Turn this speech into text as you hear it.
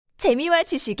재미와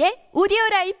지식의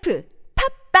오디오라이프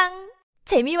팝빵.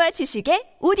 재미와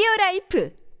지식의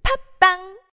오디오라이프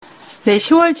팝빵. 네,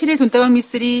 10월 7일 돈다방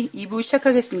미쓰리 2부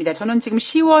시작하겠습니다. 저는 지금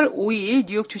 10월 5일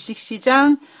뉴욕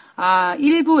주식시장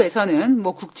 1부에서는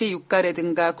뭐 국제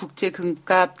유가라든가 국제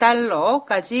금값,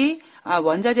 달러까지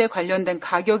원자재 관련된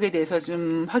가격에 대해서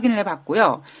좀 확인을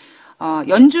해봤고요.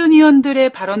 연준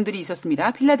의원들의 발언들이 있었습니다.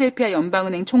 필라델피아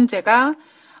연방은행 총재가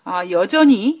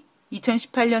여전히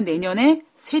 2018년 내년에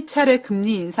세 차례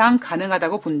금리 인상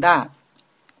가능하다고 본다.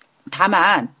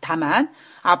 다만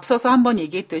앞서서 한번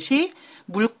얘기했듯이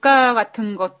물가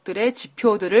같은 것들의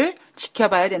지표들을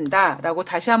지켜봐야 된다라고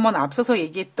다시 한번 앞서서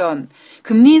얘기했던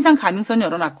금리 인상 가능성을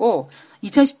열어놨고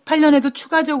 2018년에도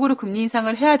추가적으로 금리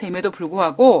인상을 해야 됨에도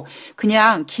불구하고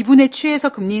그냥 기분에 취해서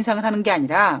금리 인상을 하는 게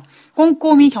아니라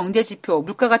꼼꼼히 경제지표,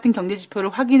 물가 같은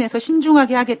경제지표를 확인해서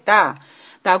신중하게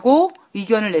하겠다라고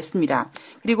의견을 냈습니다.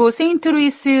 그리고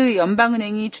세인트루이스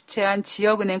연방은행이 주최한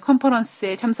지역은행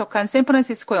컨퍼런스에 참석한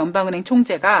샌프란시스코 연방은행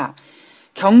총재가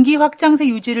경기 확장세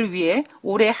유지를 위해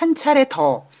올해 한 차례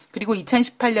더, 그리고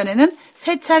 2018년에는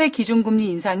세 차례 기준금리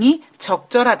인상이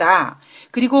적절하다.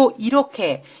 그리고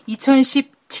이렇게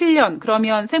 2017년,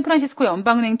 그러면 샌프란시스코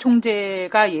연방은행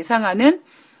총재가 예상하는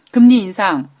금리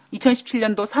인상,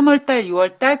 2017년도 3월달,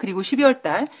 6월달, 그리고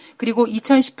 12월달, 그리고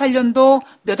 2018년도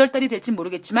몇 월달이 될지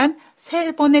모르겠지만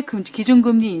세 번의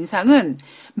기준금리 인상은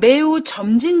매우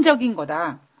점진적인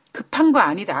거다. 급한 거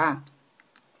아니다.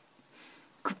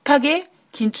 급하게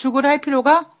긴축을 할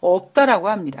필요가 없다라고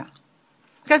합니다.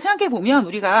 그러니까 생각해보면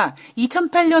우리가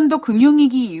 2008년도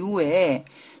금융위기 이후에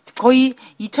거의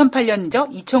 2008년이죠.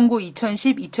 2009,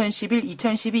 2010, 2011,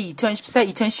 2012, 2014,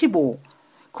 2015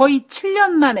 거의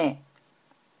 8년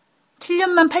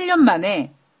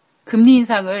만에 금리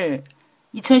인상을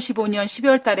 2015년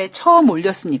 12월 달에 처음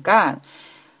올렸으니까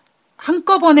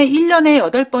한꺼번에 1년에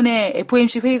 8번의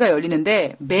FOMC 회의가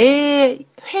열리는데 매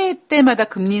회 때마다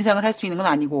금리 인상을 할 수 있는 건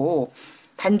아니고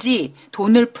단지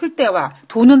돈을 풀 때와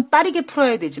돈은 빠르게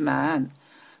풀어야 되지만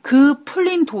그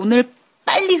풀린 돈을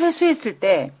빨리 회수했을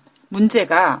때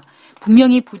문제가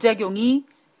분명히 부작용이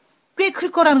꽤 클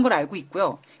거라는 걸 알고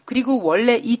있고요. 그리고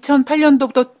원래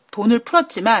 2008년도부터 돈을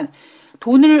풀었지만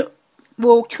돈을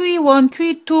뭐 QE1,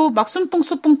 QE2 막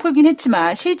순풍 풀긴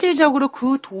했지만 실질적으로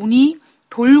그 돈이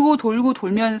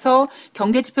돌면서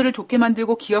경제 지표를 좋게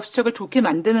만들고 기업 실적을 좋게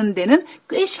만드는 데는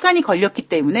꽤 시간이 걸렸기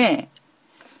때문에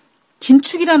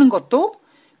긴축이라는 것도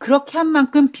그렇게 한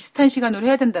만큼 비슷한 시간으로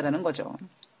해야 된다는 거죠.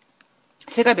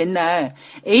 제가 맨날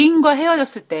애인과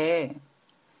헤어졌을 때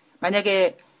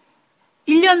만약에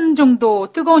 1년 정도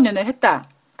뜨거운 연애를 했다.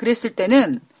 그랬을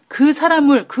때는 그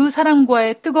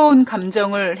사람과의 뜨거운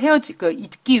감정을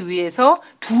잊기 위해서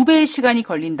 2배의 시간이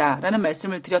걸린다라는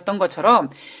말씀을 드렸던 것처럼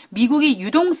미국이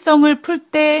유동성을 풀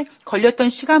때 걸렸던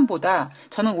시간보다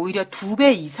저는 오히려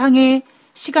 2배 이상의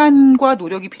시간과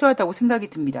노력이 필요하다고 생각이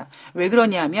듭니다. 왜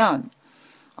그러냐면,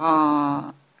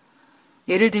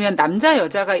 예를 들면 남자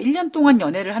여자가 1년 동안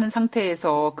연애를 하는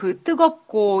상태에서 그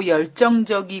뜨겁고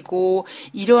열정적이고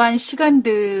이러한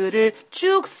시간들을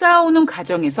쭉 쌓아오는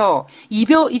과정에서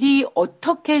이별이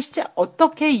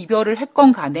어떻게 이별을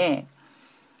했건 간에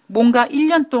뭔가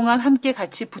 1년 동안 함께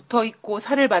같이 붙어 있고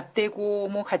살을 맞대고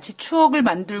뭐 같이 추억을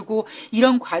만들고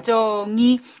이런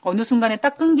과정이 어느 순간에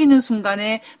딱 끊기는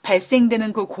순간에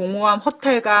발생되는 그 공허함,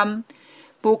 허탈감,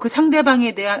 뭐 그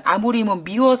상대방에 대한 아무리 뭐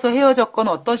미워서 헤어졌건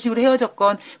어떤 식으로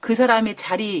헤어졌건 그 사람의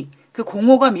자리, 그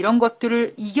공허감 이런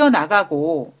것들을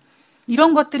이겨나가고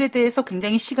이런 것들에 대해서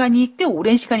굉장히 꽤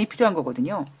오랜 시간이 필요한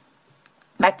거거든요.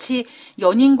 마치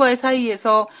연인과의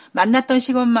사이에서 만났던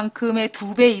시간만큼의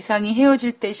 2배 이상이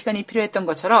헤어질 때 시간이 필요했던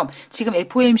것처럼 지금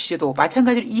FOMC도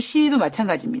마찬가지로 이 시기도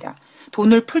마찬가지입니다.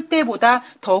 돈을 풀 때보다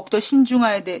더욱더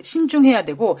신중해야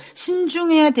되고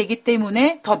신중해야 되기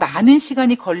때문에 더 많은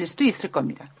시간이 걸릴 수도 있을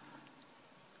겁니다.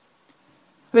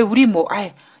 왜 우리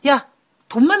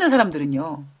돈 많은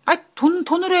사람들은요.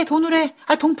 돈으로 해.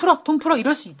 돈 풀어.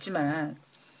 이럴 수 있지만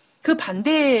그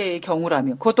반대의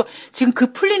경우라면 그것도 지금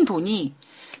그 풀린 돈이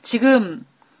지금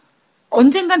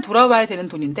언젠간 돌아와야 되는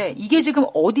돈인데 이게 지금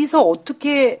어디서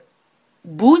어떻게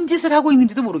뭔 짓을 하고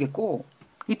있는지도 모르겠고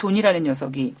이 돈이라는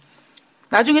녀석이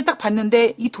나중에 딱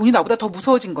봤는데 이 돈이 나보다 더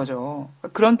무서워진 거죠.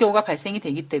 그런 경우가 발생이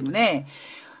되기 때문에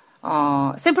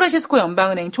샌프란시스코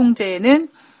연방은행 총재는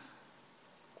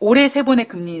올해 3번의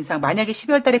금리 인상, 만약에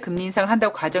 12월 달에 금리 인상을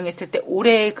한다고 가정했을 때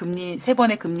올해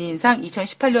 3번의 금리 인상,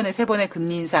 2018년에 3번의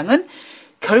금리 인상은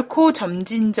결코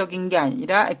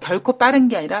빠른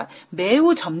게 아니라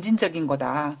매우 점진적인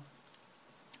거다.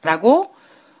 라고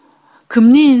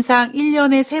금리 인상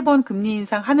 1년에 3번 금리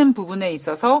인상하는 부분에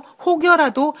있어서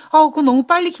혹여라도 그거 너무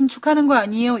빨리 긴축하는 거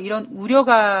아니에요? 이런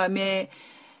우려감에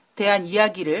대한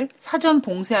이야기를 사전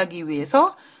봉쇄하기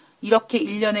위해서 이렇게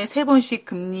 1년에 3번씩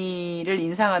금리를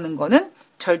인상하는 거는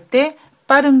절대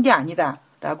빠른 게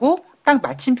아니다라고 딱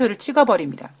마침표를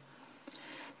찍어버립니다.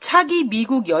 차기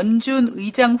미국 연준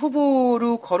의장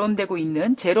후보로 거론되고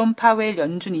있는 제롬 파웰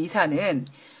연준 이사는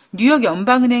뉴욕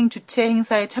연방은행 주최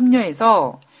행사에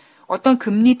참여해서 어떤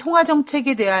금리 통화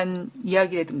정책에 대한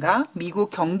이야기라든가 미국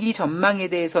경기 전망에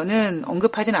대해서는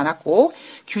언급하진 않았고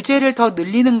규제를 더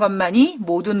늘리는 것만이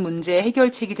모든 문제의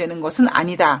해결책이 되는 것은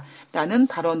아니다라는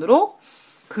발언으로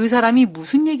그 사람이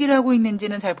무슨 얘기를 하고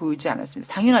있는지는 잘 보이지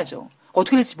않았습니다. 당연하죠.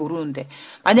 어떻게 될지 모르는데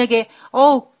만약에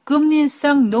금리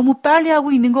인상 너무 빨리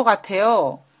하고 있는 것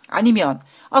같아요. 아니면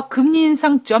금리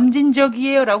인상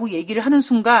점진적이에요 라고 얘기를 하는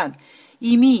순간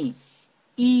이미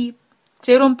이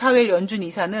제롬 파웰 연준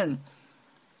이사는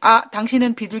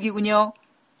당신은 비둘기군요.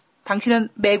 당신은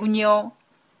매군요.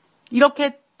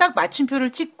 이렇게 딱 마침표를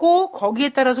찍고 거기에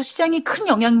따라서 시장이 큰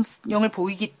영향을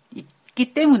보이기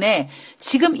때문에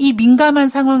지금 이 민감한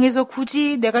상황에서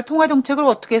굳이 내가 통화정책을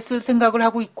어떻게 쓸 생각을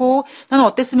하고 있고 나는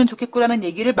어땠으면 좋겠구라는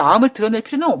얘기를 마음을 드러낼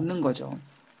필요는 없는 거죠.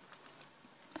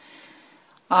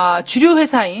 주류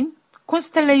회사인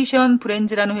콘스텔레이션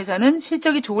브랜즈라는 회사는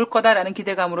실적이 좋을 거다라는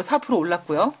기대감으로 4%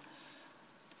 올랐고요.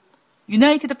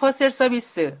 유나이티드 퍼셀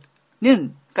서비스는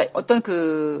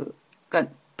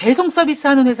그러니까 배송 서비스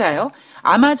하는 회사예요.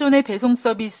 아마존의 배송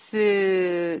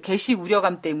서비스 개시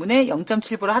우려감 때문에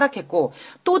 0.7% 하락했고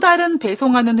또 다른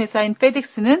배송하는 회사인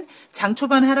페덱스는 장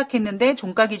초반에 하락했는데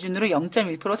종가 기준으로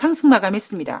 0.1% 상승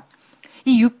마감했습니다.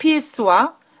 이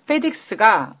UPS와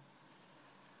페덱스가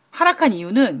하락한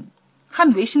이유는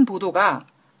한 외신 보도가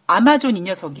아마존 이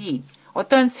녀석이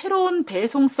어떠한 새로운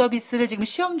배송 서비스를 지금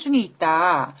시험 중에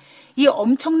있다. 이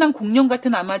엄청난 공룡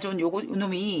같은 아마존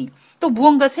요놈이 또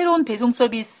무언가 새로운 배송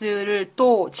서비스를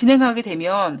또 진행하게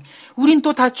되면 우린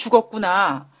또 다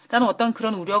죽었구나 라는 어떤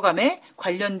그런 우려감에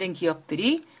관련된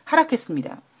기업들이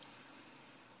하락했습니다.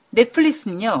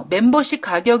 넷플릭스는요. 멤버십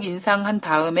가격 인상한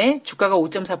다음에 주가가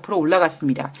 5.4%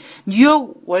 올라갔습니다.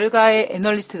 뉴욕 월가의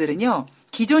애널리스트들은요.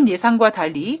 기존 예상과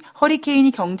달리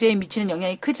허리케인이 경제에 미치는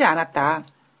영향이 크지 않았다.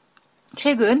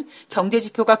 최근 경제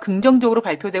지표가 긍정적으로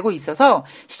발표되고 있어서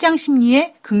시장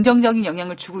심리에 긍정적인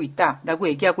영향을 주고 있다라고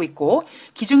얘기하고 있고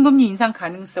기준금리 인상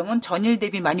가능성은 전일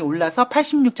대비 많이 올라서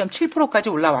 86.7%까지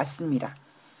올라왔습니다.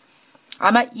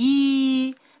 아마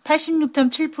이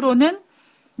 86.7%는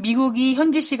미국이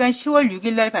현지 시간 10월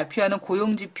 6일 날 발표하는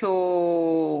고용지표가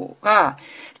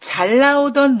잘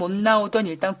나오던 못 나오던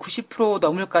일단 90%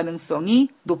 넘을 가능성이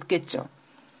높겠죠.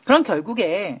 그럼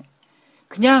결국에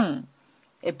그냥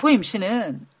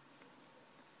FOMC는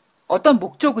어떤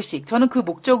목적의식, 저는 그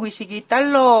목적의식이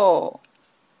달러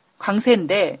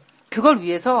강세인데 그걸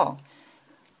위해서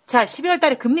자 12월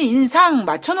달에 금리 인상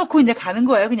맞춰놓고 이제 가는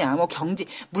거예요. 그냥 뭐 경제,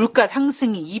 물가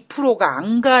상승이 2%가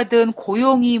안 가든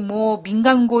고용이 뭐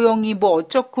민간 고용이 뭐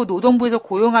어쩌고 노동부에서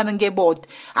고용하는 게 뭐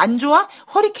안 좋아?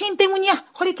 허리케인 때문이야.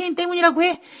 허리케인 때문이라고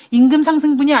해. 임금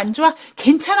상승분이 안 좋아?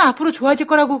 괜찮아. 앞으로 좋아질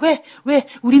거라고 해. 왜?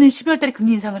 우리는 12월 달에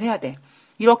금리 인상을 해야 돼.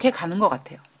 이렇게 가는 것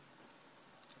같아요.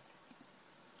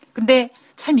 근데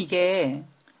참 이게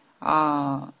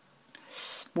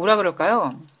뭐라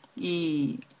그럴까요?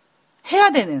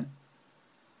 해야 되는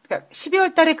그러니까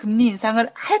 12월 달에 금리 인상을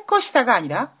할 것이다가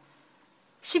아니라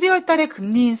 12월 달에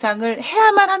금리 인상을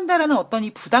해야만 한다라는 어떤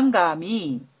이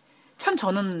부담감이 참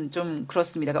저는 좀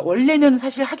그렇습니다. 그러니까 원래는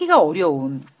사실 하기가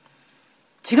어려운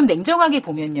지금 냉정하게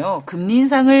보면요. 금리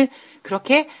인상을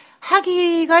그렇게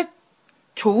하기가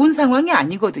좋은 상황이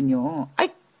아니거든요.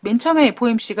 맨 처음에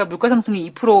FOMC가 물가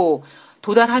상승률 2%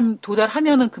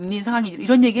 도달하면은 금리 인상하기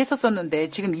이런 얘기 했었었는데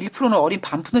지금 1%는 어린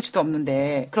반푼어치도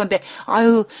없는데 그런데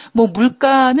뭐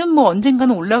물가는 뭐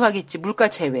언젠가는 올라가겠지. 물가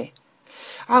제외.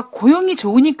 고용이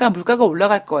좋으니까 물가가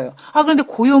올라갈 거예요. 그런데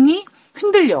고용이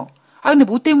흔들려. 근데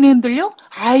뭐 때문에 흔들려?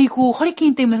 아이고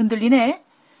허리케인 때문에 흔들리네.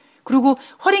 그리고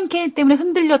허리케인 때문에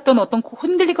흔들렸던 어떤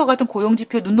흔들릴 것 같은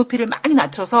고용지표 눈높이를 많이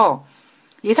낮춰서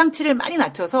예상치를 많이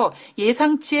낮춰서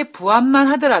예상치에 부합만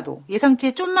하더라도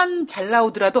예상치에 좀만 잘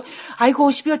나오더라도 아이고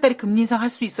 12월 달에 금리 인상 할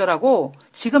수 있어라고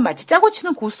지금 마치 짜고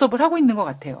치는 고스톱을 하고 있는 것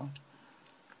같아요.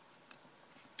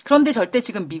 그런데 절대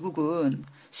지금 미국은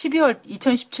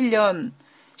 2017년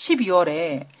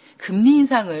 12월에 금리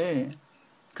인상을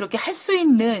그렇게 할 수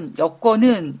있는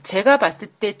여건은 제가 봤을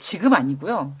때 지금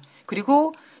아니고요.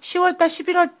 그리고 10월 달,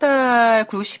 11월 달,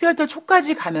 그리고 12월 달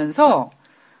초까지 가면서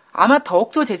아마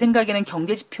더욱더 제 생각에는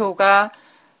경제 지표가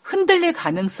흔들릴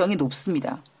가능성이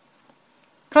높습니다.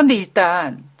 그런데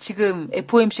일단 지금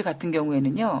FOMC 같은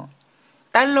경우에는요.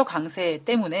 달러 강세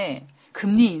때문에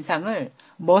금리 인상을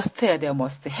must 해야 돼요.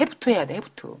 must. have to 해야 돼. have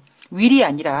to. will이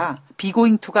아니라 be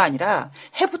going to가 아니라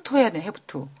have to 해야 돼. have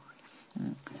to.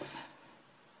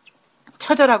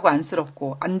 처절하고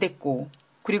안쓰럽고 안 됐고,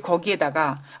 그리고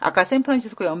거기에다가 아까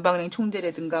샌프란시스코 연방은행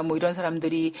총재라든가 뭐 이런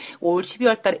사람들이 올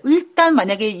 12월 달에, 일단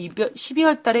만약에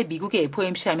 12월 달에 미국의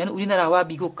FOMC 하면 우리나라와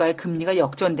미국과의 금리가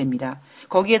역전됩니다.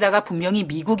 거기에다가 분명히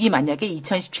미국이 만약에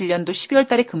 2017년도 12월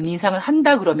달에 금리 인상을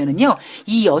한다 그러면은요,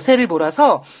 이 여세를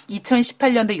몰아서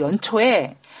 2018년도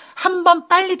연초에 한 번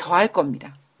빨리 더 할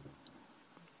겁니다.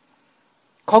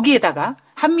 거기에다가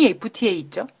한미 FTA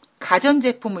있죠?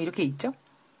 가전제품 뭐 이렇게 있죠?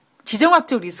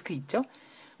 지정학적 리스크 있죠?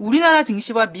 우리나라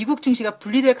증시와 미국 증시가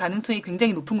분리될 가능성이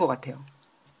굉장히 높은 것 같아요.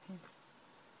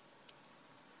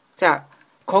 자,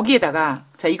 거기에다가,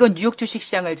 자, 이건 뉴욕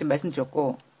주식시장을 지금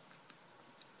말씀드렸고,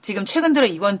 지금 최근 들어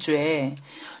이번 주에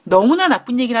너무나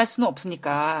나쁜 얘기를 할 수는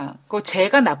없으니까,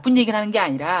 제가 나쁜 얘기를 하는 게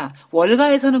아니라,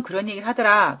 월가에서는 그런 얘기를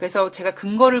하더라. 그래서 제가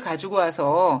근거를 가지고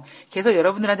와서 계속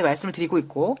여러분들한테 말씀을 드리고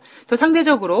있고, 또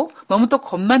상대적으로 너무 또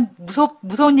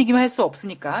무서운 얘기만 할 수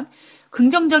없으니까,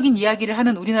 긍정적인 이야기를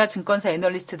하는 우리나라 증권사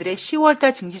애널리스트들의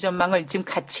 10월달 증시 전망을 지금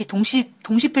같이 동시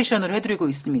패션으로 해드리고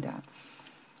있습니다.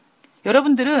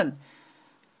 여러분들은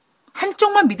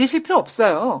한쪽만 믿으실 필요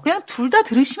없어요. 그냥 둘 다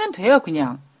들으시면 돼요,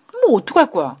 그냥. 뭐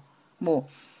어떡할 거야. 뭐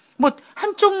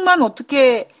한쪽만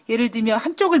어떻게, 예를 들면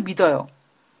한쪽을 믿어요.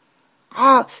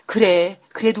 아, 그래.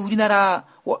 그래도 우리나라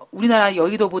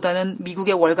여의도보다는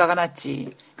미국의 월가가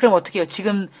낫지. 그럼 어떻게 해요?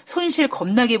 지금 손실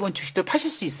겁나게 본 주식들 파실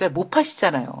수 있어요? 못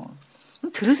파시잖아요.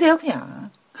 들으세요,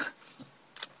 그냥.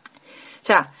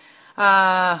 자,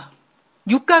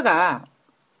 유가가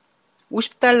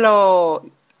 50달러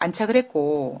안착을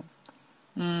했고,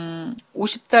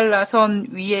 50달러 선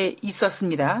위에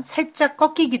있었습니다. 살짝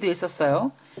꺾이기도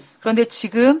했었어요. 그런데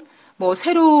지금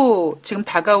새로 지금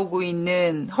다가오고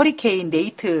있는 허리케인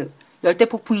네이트,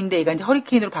 열대폭풍인데 얘가 이제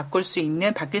허리케인으로 바뀔 수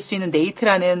있는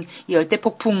네이트라는 이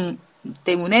열대폭풍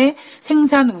때문에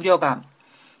생산 우려감,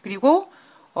 그리고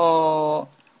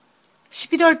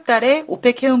 11월 달에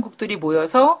오펙 회원국들이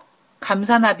모여서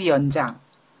감산합의 연장,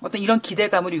 어떤 이런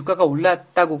기대감으로 유가가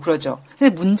올랐다고 그러죠.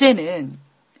 근데 문제는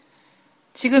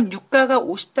지금 유가가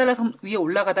 50달러 선 위에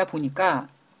올라가다 보니까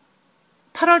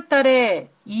 8월 달에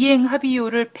이행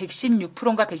합의율을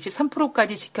 116%인가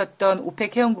 113%까지 지켰던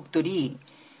오펙 회원국들이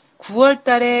 9월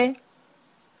달에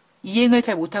이행을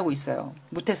잘 못하고 있어요.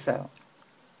 못했어요.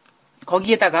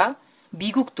 거기에다가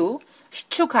미국도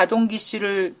시추 가동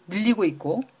기수를 늘리고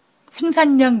있고,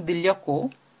 생산량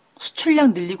늘렸고,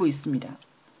 수출량 늘리고 있습니다.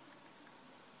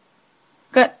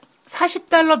 그러니까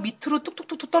 40달러 밑으로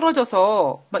뚝뚝뚝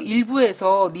떨어져서 막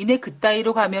일부에서 니네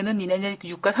그따위로 가면은 니네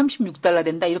유가 36달러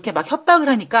된다 이렇게 막 협박을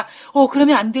하니까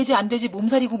그러면 안 되지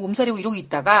몸살이고 이러고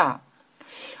있다가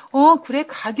그래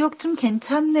가격 좀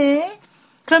괜찮네.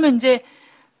 그러면 이제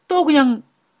또 그냥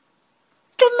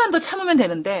좀만 더 참으면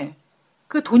되는데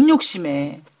그 돈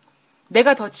욕심에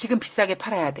내가 더 지금 비싸게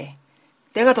팔아야 돼.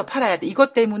 내가 더 팔아야 돼.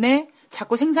 이것 때문에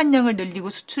자꾸 생산량을 늘리고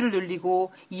수출을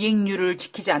늘리고 이행률을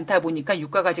지키지 않다 보니까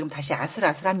유가가 지금 다시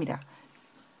아슬아슬합니다.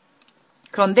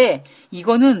 그런데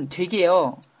이거는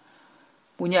되게요.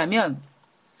 뭐냐면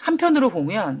한편으로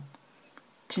보면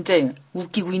진짜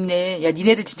웃기고 있네. 야,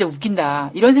 니네들 진짜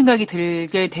웃긴다. 이런 생각이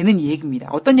들게 되는 얘기입니다.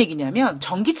 어떤 얘기냐면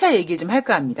전기차 얘기를 좀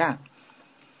할까 합니다.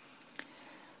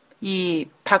 이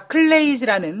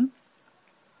바클레이즈라는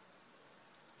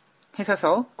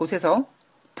곳에서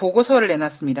보고서를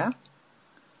내놨습니다.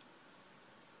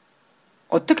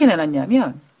 어떻게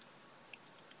내놨냐면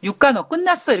유가 너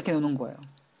끝났어 이렇게 놓는 거예요.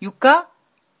 유가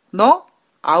너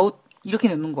아웃 이렇게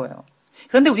놓는 거예요.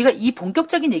 그런데 우리가 이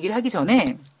본격적인 얘기를 하기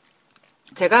전에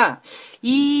제가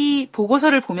이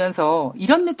보고서를 보면서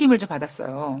이런 느낌을 좀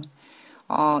받았어요.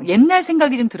 옛날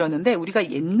생각이 좀 들었는데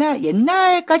우리가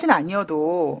옛날까지는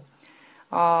아니어도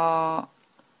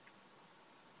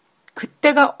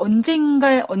그때가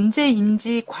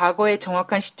언제인지 과거의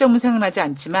정확한 시점은 생각나지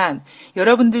않지만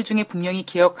여러분들 중에 분명히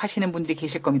기억하시는 분들이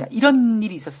계실 겁니다. 이런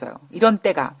일이 있었어요. 이런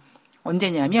때가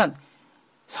언제냐면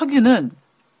석유는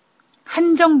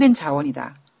한정된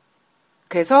자원이다.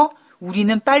 그래서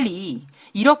우리는 빨리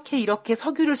이렇게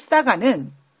석유를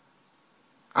쓰다가는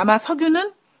아마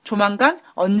석유는 조만간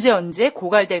언제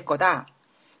고갈될 거다.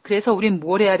 그래서 우린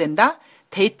뭘 해야 된다?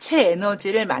 대체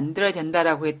에너지를 만들어야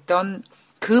된다라고 했던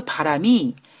그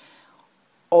바람이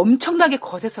엄청나게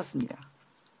거셌었습니다.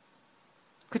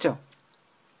 그죠?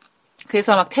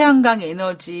 그래서 막 태양광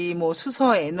에너지,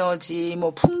 수소 에너지,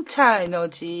 풍차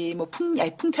에너지,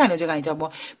 풍차 에너지가 아니죠.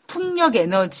 풍력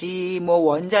에너지,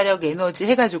 원자력 에너지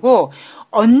해가지고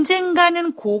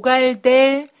언젠가는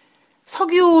고갈될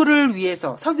석유를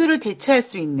위해서, 석유를 대체할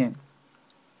수 있는.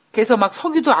 그래서 막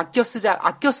석유도 아껴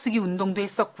쓰기 운동도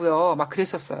했었고요. 막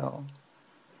그랬었어요.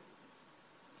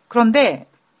 그런데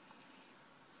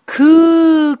그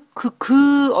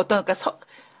그러니까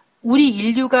우리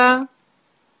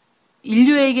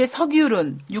인류에게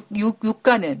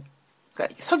유가는,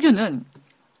 그러니까 석유는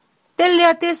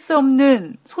뗄래야 뗄 수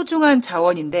없는 소중한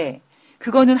자원인데,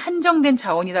 그거는 한정된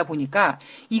자원이다 보니까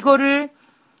이거를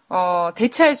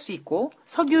대체할 수 있고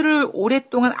석유를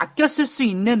오랫동안 아껴 쓸 수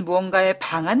있는 무언가의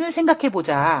방안을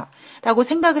생각해보자라고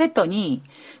생각을 했더니,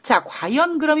 자,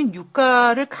 과연 그러면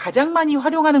유가를 가장 많이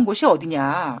활용하는 곳이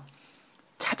어디냐?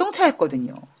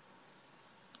 자동차였거든요.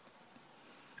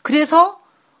 그래서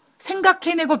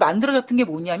생각해내고 만들어졌던 게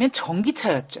뭐냐면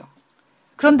전기차였죠.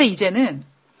 그런데 이제는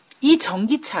이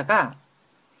전기차가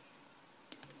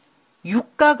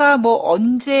유가가 뭐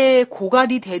언제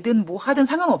고갈이 되든 뭐 하든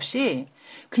상관없이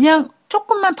그냥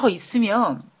조금만 더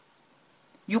있으면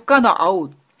유가 너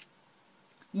아웃.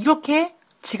 이렇게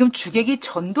지금 주객이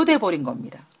전도돼 버린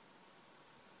겁니다.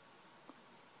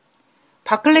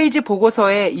 바클레이즈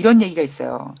보고서에 이런 얘기가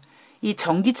있어요. 이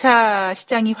전기차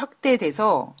시장이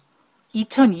확대돼서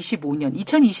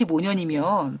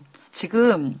 2025년이면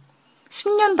지금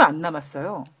 10년도 안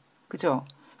남았어요. 그죠?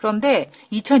 그런데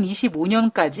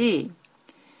 2025년까지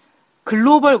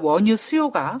글로벌 원유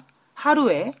수요가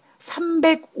하루에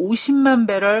 350만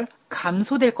배럴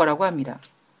감소될 거라고 합니다.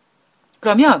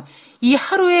 그러면 이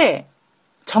하루에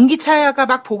전기차가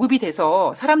막 보급이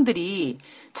돼서 사람들이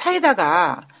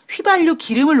차에다가 휘발유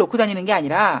기름을 넣고 다니는 게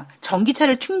아니라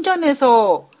전기차를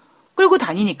충전해서 끌고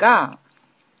다니니까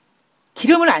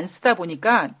기름을 안 쓰다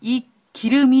보니까 이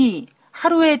기름이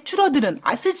하루에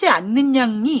쓰지 않는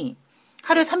양이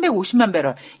하루에 350만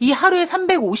배럴. 이 하루에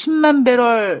 350만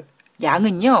배럴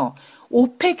양은요,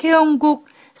 오펙 회원국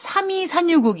 3위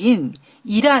산유국인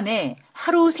이란의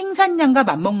하루 생산량과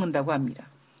맞먹는다고 합니다.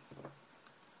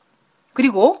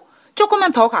 그리고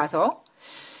조금만 더 가서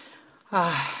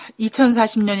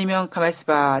 2040년이면 가만히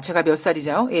있어봐. 제가 몇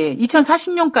살이죠? 예,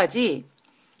 2040년까지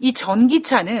이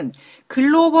전기차는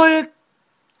글로벌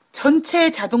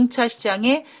전체 자동차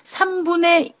시장의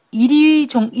 3분의 1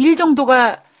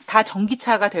 정도가 다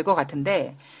전기차가 될 것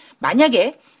같은데,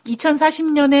 만약에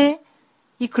 2040년에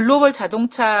이 글로벌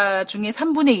자동차 중에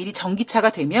 3분의 1이 전기차가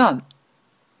되면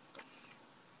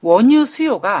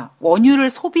원유를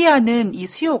소비하는 이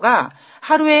수요가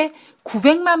하루에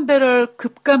 900만 배럴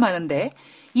급감하는데,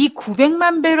 이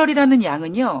 900만 배럴이라는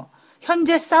양은요,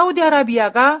 현재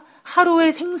사우디아라비아가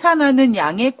하루에 생산하는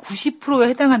양의 90%에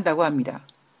해당한다고 합니다.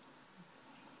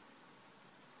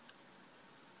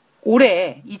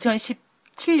 올해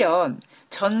 2017년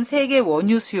전 세계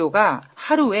원유 수요가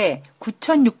하루에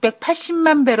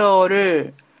 9,680만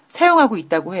배럴을 사용하고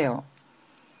있다고 해요.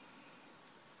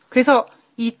 그래서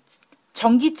이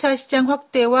전기차 시장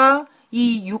확대와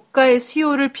이 유가의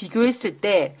수요를 비교했을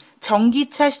때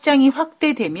전기차 시장이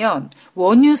확대되면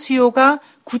원유 수요가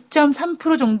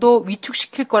 9.3% 정도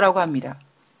위축시킬 거라고 합니다.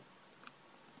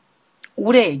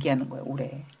 올해 얘기하는 거예요,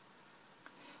 올해.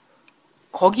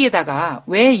 거기에다가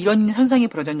왜 이런 현상이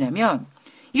벌어졌냐면,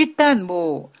 일단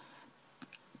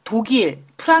독일,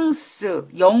 프랑스,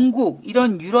 영국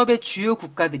이런 유럽의 주요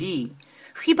국가들이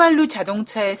휘발유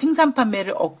자동차의 생산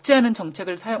판매를 억제하는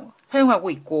정책을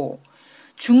사용하고 있고,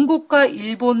 중국과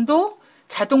일본도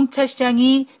자동차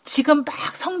시장이 지금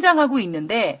막 성장하고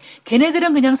있는데,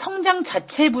 걔네들은 그냥 성장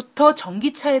자체부터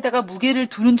전기차에다가 무게를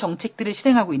두는 정책들을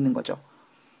실행하고 있는 거죠.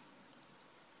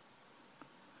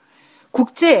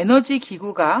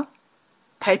 국제에너지기구가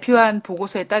발표한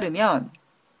보고서에 따르면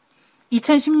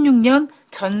 2016년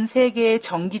전 세계의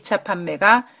전기차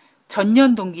판매가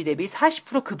전년 동기 대비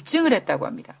 40% 급증을 했다고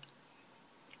합니다.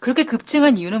 그렇게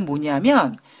급증한 이유는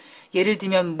뭐냐면, 예를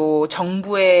들면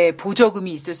정부의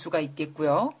보조금이 있을 수가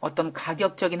있겠고요. 어떤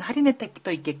가격적인 할인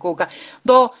혜택도 있겠고, 그러니까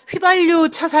너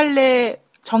휘발유 차 살래?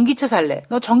 전기차 살래?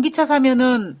 너 전기차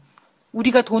사면은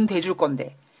우리가 돈 대줄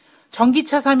건데,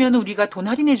 전기차 사면은 우리가 돈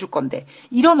할인해 줄 건데,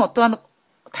 이런 어떠한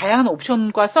다양한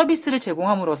옵션과 서비스를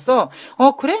제공함으로써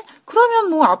그래?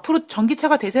 그러면 앞으로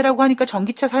전기차가 대세라고 하니까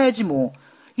전기차 사야지 뭐.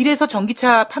 이래서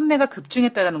전기차 판매가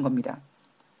급증했다라는 겁니다.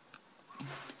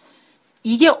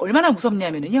 이게 얼마나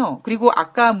무섭냐면요. 그리고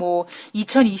아까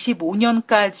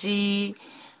 2025년까지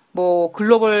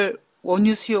글로벌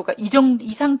원유 수요가 이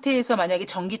상태에서 만약에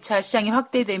전기차 시장이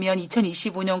확대되면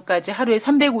 2025년까지 하루에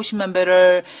 350만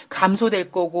배럴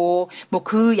감소될 거고,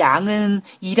 그 양은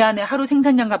이란의 하루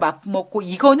생산량과 맞먹고,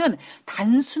 이거는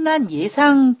단순한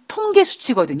예상 통계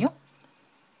수치거든요.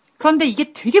 그런데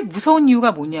이게 되게 무서운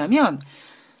이유가 뭐냐면,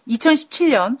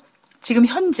 2017년 지금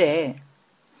현재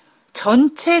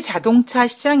전체 자동차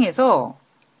시장에서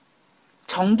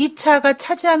전기차가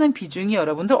차지하는 비중이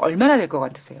여러분들 얼마나 될 것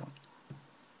같으세요?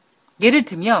 예를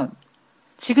들면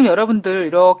지금 여러분들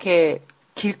이렇게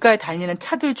길가에 다니는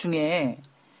차들 중에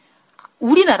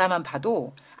우리나라만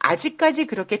봐도 아직까지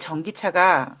그렇게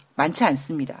전기차가 많지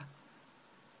않습니다.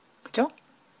 그죠?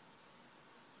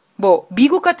 뭐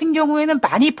미국 같은 경우에는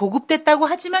많이 보급됐다고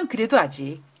하지만 그래도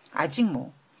아직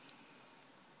뭐.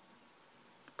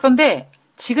 그런데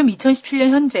지금 2017년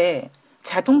현재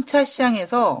자동차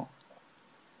시장에서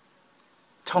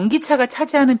전기차가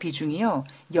차지하는 비중이요.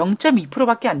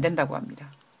 0.2%밖에 안 된다고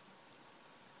합니다.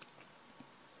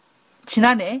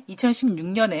 지난해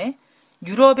 2016년에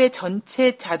유럽의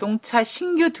전체 자동차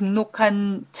신규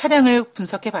등록한 차량을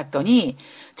분석해 봤더니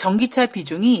전기차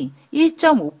비중이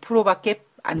 1.5%밖에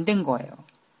안 된 거예요.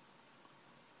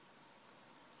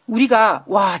 우리가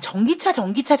전기차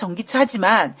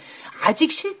하지만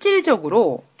아직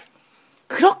실질적으로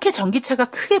그렇게 전기차가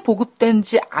크게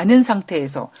보급되지 않은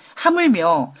상태에서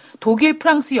하물며 독일,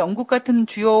 프랑스, 영국 같은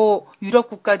주요 유럽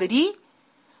국가들이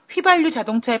휘발유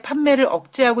자동차의 판매를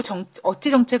억제하고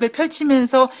억제 정책을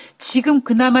펼치면서 지금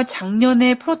그나마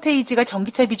작년에 프로테이지가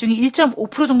전기차 비중이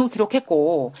 1.5% 정도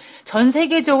기록했고 전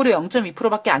세계적으로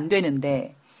 0.2%밖에 안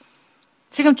되는데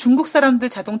지금 중국 사람들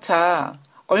자동차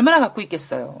얼마나 갖고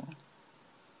있겠어요.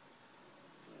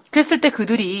 그랬을 때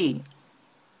그들이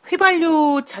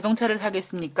휘발유 자동차를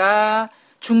사겠습니까?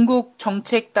 중국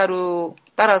정책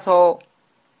따라서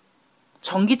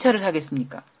전기차를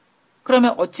사겠습니까?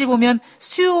 그러면 어찌 보면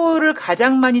수요를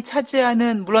가장 많이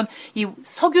차지하는, 물론 이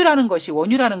석유라는 것이,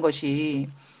 원유라는 것이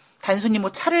단순히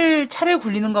뭐 차를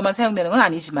굴리는 것만 사용되는 건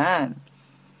아니지만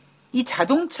이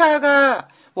자동차가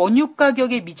원유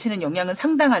가격에 미치는 영향은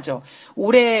상당하죠.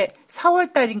 올해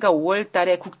 4월 달인가 5월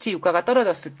달에 국제 유가가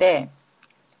떨어졌을 때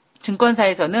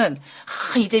증권사에서는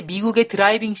이제 미국의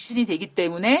드라이빙 시즌이 되기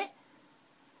때문에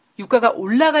유가가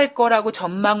올라갈 거라고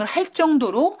전망을 할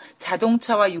정도로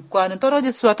자동차와 유가는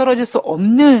떨어질 수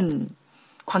없는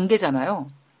관계잖아요.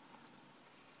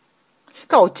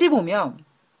 그러니까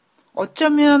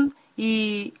어쩌면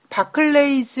이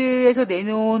바클레이즈에서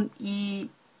내놓은 이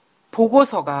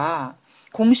보고서가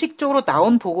공식적으로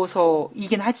나온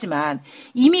보고서이긴 하지만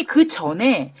이미 그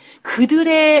전에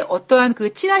그들의 어떠한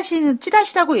그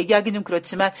찌라시라고 얘기하기는 좀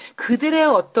그렇지만 그들의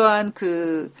어떠한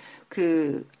그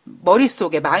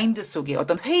머릿속에, 마인드 속에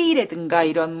어떤 회의라든가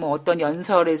이런 뭐 어떤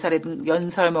연설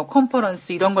뭐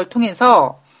컨퍼런스 이런 걸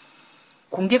통해서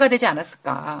공개가 되지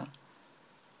않았을까.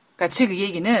 그러니까 즉 이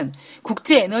얘기는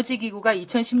국제에너지기구가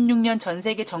 2016년 전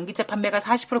세계 전기차 판매가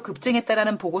 40%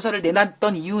 급증했다라는 보고서를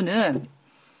내놨던 이유는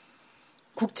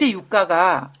국제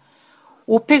유가가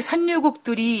오펙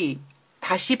산유국들이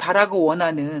다시 바라고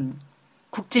원하는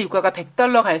국제 유가가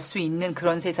 $100 갈 수 있는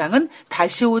그런 세상은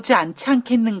다시 오지 않지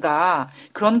않겠는가.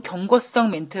 그런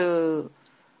경고성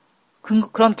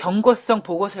그런 경고성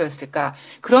보고서였을까.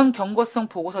 그런 경고성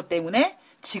보고서 때문에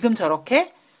지금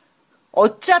저렇게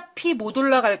어차피 못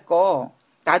올라갈 거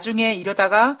나중에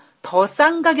이러다가 더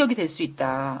싼 가격이 될 수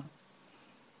있다.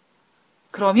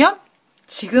 그러면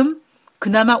지금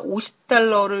그나마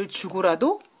 $50를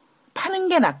주고라도 파는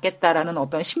게 낫겠다라는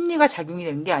어떤 심리가 작용이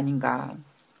되는 게 아닌가.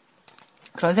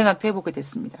 그런 생각도 해보게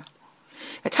됐습니다.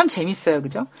 참 재밌어요.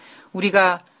 그죠?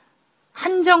 우리가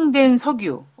한정된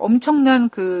석유, 엄청난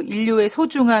그 인류의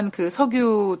소중한 그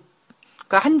석유가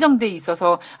한정돼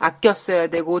있어서 아껴 써야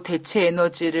되고 대체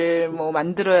에너지를 뭐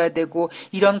만들어야 되고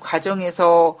이런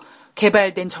과정에서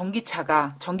개발된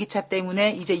전기차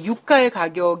때문에 이제 유가의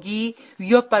가격이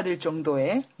위협받을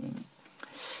정도의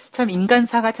참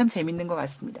인간사가 참 재밌는 것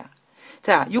같습니다.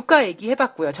 자, 유가 얘기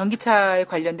해봤고요. 전기차에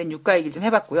관련된 유가 얘기를 좀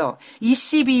해봤고요.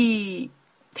 ECB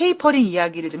테이퍼링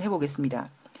이야기를 좀 해보겠습니다.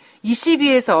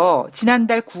 ECB에서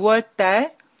지난달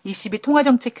 9월달 ECB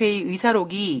통화정책회의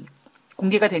의사록이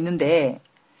공개가 됐는데,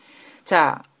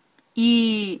 자,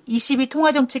 이 ECB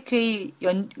통화정책회의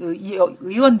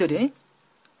의원들은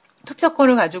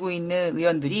투표권을 가지고 있는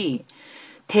의원들이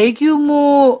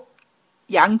대규모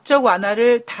양적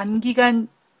완화를 단기간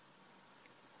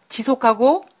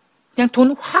지속하고 그냥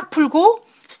돈 확 풀고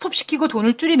스톱시키고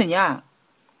돈을 줄이느냐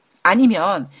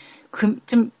아니면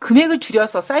좀 금액을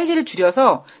줄여서 사이즈를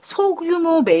줄여서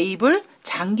소규모 매입을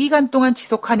장기간 동안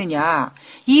지속하느냐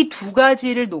이 두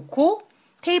가지를 놓고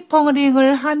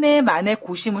테이퍼링을 한 해 만에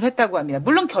고심을 했다고 합니다.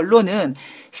 물론 결론은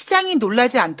시장이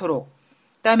놀라지 않도록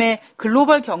그다음에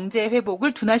글로벌 경제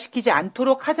회복을 둔화시키지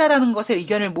않도록 하자라는 것에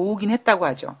의견을 모으긴 했다고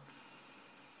하죠.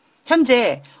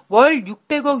 현재 월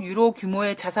 600억 유로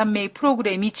규모의 자산 매입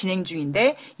프로그램이 진행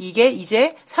중인데 이게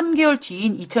이제 3개월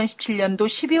뒤인 2017년도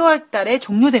 12월 달에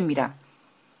종료됩니다.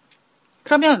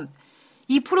 그러면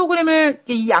이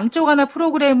양적 완화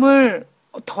프로그램을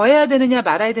더 해야 되느냐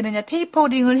말아야 되느냐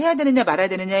테이퍼링을 해야 되느냐 말아야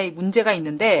되느냐의 문제가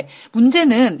있는데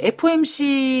문제는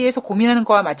FOMC에서 고민하는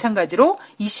거와 마찬가지로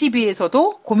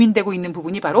ECB에서도 고민되고 있는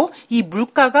부분이 바로 이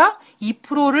물가가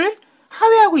 2%를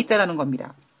하회하고 있다는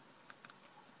겁니다.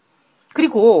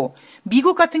 그리고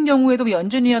미국 같은 경우에도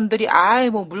연준 위원들이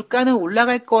뭐 물가는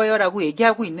올라갈 거예요라고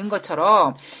얘기하고 있는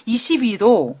것처럼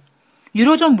 22도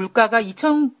유로존 물가가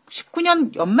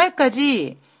 2019년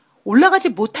연말까지 올라가지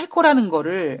못할 거라는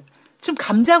거를 지금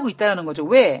감지하고 있다는 거죠.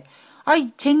 왜?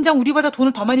 젠장 우리보다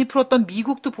돈을 더 많이 풀었던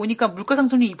미국도 보니까 물가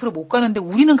상승률 2% 못 가는데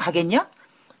우리는 가겠냐?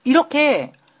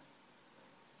 이렇게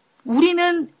우리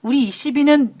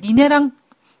 22는 니네랑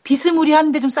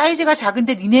비스무리한데 좀 사이즈가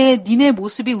작은데 니네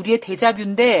모습이 우리의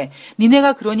데자뷰인데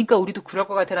니네가 그러니까 우리도 그럴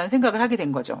것 같아라는 생각을 하게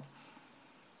된 거죠.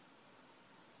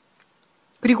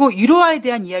 그리고 유로화에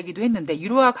대한 이야기도 했는데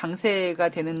유로화 강세가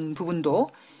되는 부분도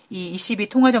이 22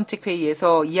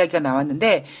 통화정책회의에서 이야기가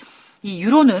나왔는데 이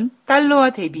유로는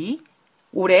달러와 대비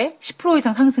올해 10%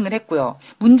 이상 상승을 했고요.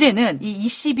 문제는 이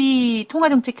 22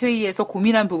 통화정책회의에서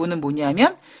고민한 부분은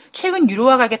뭐냐면 최근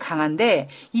유로화 가격이 강한데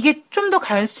이게 좀 더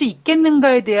갈 수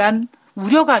있겠는가에 대한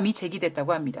우려감이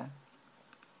제기됐다고 합니다.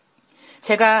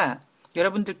 제가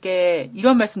여러분들께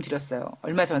이런 말씀 드렸어요.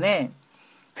 얼마 전에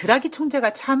드라기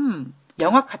총재가 참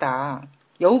영악하다.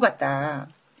 여우 같다.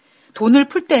 돈을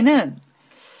풀 때는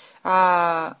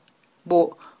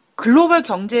글로벌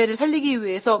경제를 살리기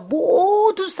위해서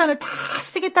모든 수단을 다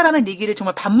쓰겠다라는 얘기를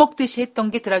정말 밥 먹듯이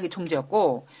했던 게 드라기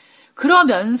총재였고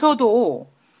그러면서도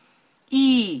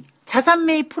이 자산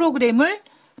매입 프로그램을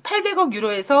 800억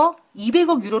유로에서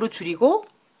 200억 유로로 줄이고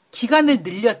기간을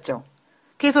늘렸죠.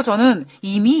 그래서 저는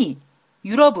이미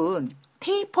유럽은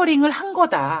테이퍼링을 한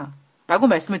거다라고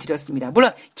말씀을 드렸습니다.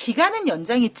 물론 기간은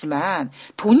연장했지만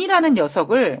돈이라는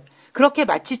녀석을 그렇게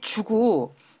마치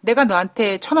주고 내가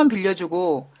너한테 1,000원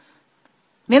빌려주고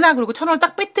내놔 그러고 1,000원을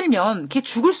딱 빼들면 걔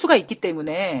죽을 수가 있기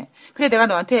때문에 그래 내가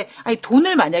너한테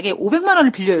돈을 만약에 500만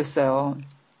원을 빌려줬어요.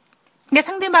 근데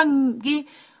상대방이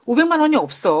 500만 원이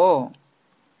없어.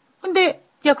 근데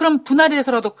야 그럼 분할을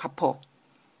해서라도 갚어.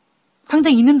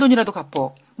 당장 있는 돈이라도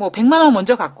갚어. 100만 원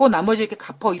먼저 갚고 나머지 이렇게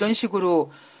갚어. 이런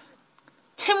식으로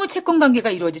채무 채권 관계가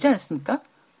이루어지지 않습니까?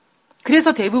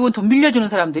 그래서 대부분 돈 빌려주는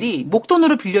사람들이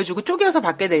목돈으로 빌려주고 쪼개서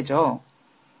받게 되죠.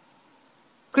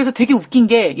 그래서 되게 웃긴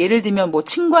게 예를 들면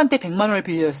친구한테 100만 원을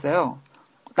빌려줬어요.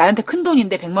 나한테 큰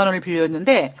돈인데 100만 원을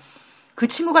빌려줬는데 그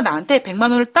친구가 나한테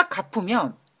 100만 원을 딱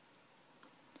갚으면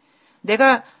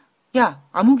내가 야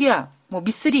아무개야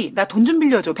미쓰리 나 돈 좀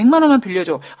빌려줘. 100만 원만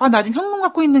빌려줘. 나 지금 현금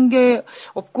갖고 있는 게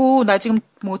없고 나 지금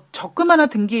적금 하나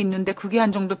든 게 있는데 그게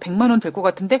한 정도 100만 원 될 것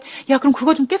같은데 야 그럼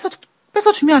그거 좀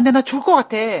뺏어 주면 안 돼? 나 줄 것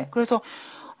같아. 그래서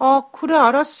그래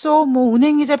알았어.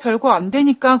 은행이자 별거 안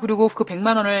되니까 그리고 그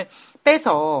 100만 원을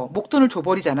빼서 목돈을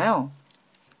줘버리잖아요.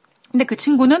 근데 그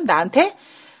친구는 나한테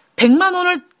 100만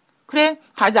원을 그래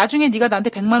나중에 네가 나한테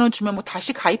 100만 원 주면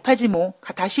다시 가입하지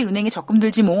다시 은행에 적금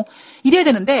들지 이래야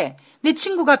되는데 내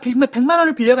친구가 100만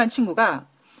원을 빌려간 친구가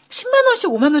 10만 원씩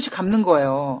 5만 원씩 갚는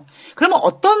거예요. 그러면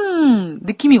어떤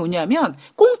느낌이 오냐면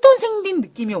꽁돈 생긴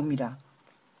느낌이 옵니다.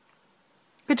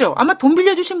 그죠? 아마 돈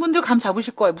빌려주신 분들 감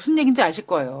잡으실 거예요. 무슨 얘기인지 아실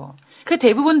거예요. 그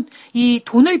대부분 이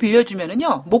돈을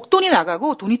빌려주면은요, 목돈이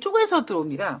나가고 돈이 쪼개서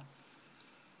들어옵니다.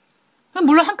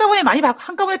 물론 한꺼번에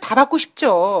한꺼번에 다 받고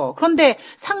싶죠. 그런데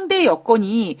상대의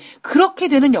여건이 그렇게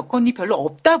되는 여건이 별로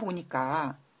없다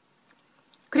보니까.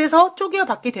 그래서 쪼개어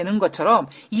받게 되는 것처럼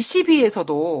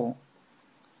 22에서도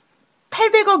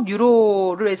 800억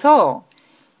유로를 해서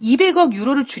 200억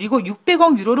유로를 줄이고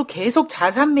 600억 유로로 계속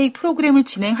자산 매입 프로그램을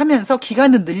진행하면서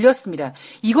기간을 늘렸습니다.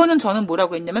 이거는 저는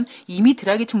뭐라고 했냐면 이미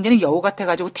드라기 총재는 여우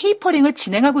같아가지고 테이퍼링을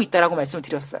진행하고 있다라고 말씀을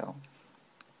드렸어요.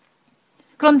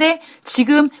 그런데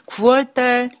지금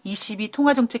 9월달 22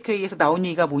 통화정책회의에서 나온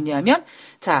얘기가 뭐냐면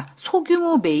자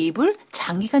소규모 매입을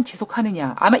장기간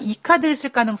지속하느냐. 아마 이 카드를 쓸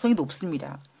가능성이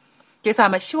높습니다. 그래서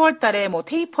아마 10월달에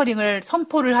테이퍼링을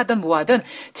선포를 하든 하든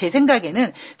제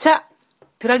생각에는 자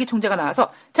드라기 총재가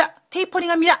나와서 자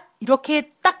테이퍼링합니다.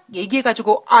 이렇게 딱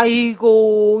얘기해가지고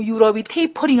아이고 유럽이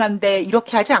테이퍼링한데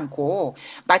이렇게 하지 않고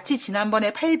마치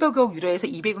지난번에 800억 유로에서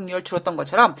 200억 유로를 줄였던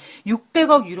것처럼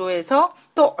 600억 유로에서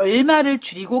또 얼마를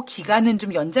줄이고 기간은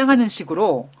좀 연장하는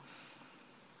식으로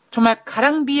정말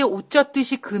가랑비에 옷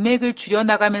젖듯이 금액을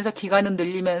줄여나가면서 기간은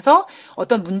늘리면서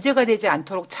어떤 문제가 되지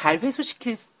않도록 잘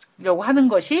회수시키려고 하는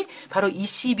것이 바로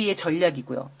ECB의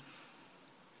전략이고요.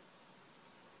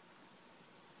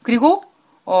 그리고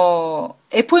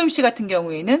FOMC 같은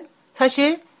경우에는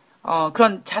사실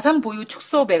그런 자산 보유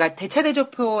축소 매가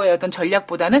대차대조표의 어떤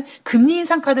전략보다는 금리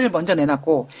인상 카드를 먼저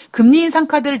내놨고 금리 인상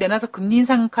카드를 내놔서 금리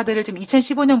인상 카드를 지금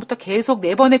 2015년부터 계속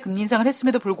 4번의 금리 인상을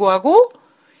했음에도 불구하고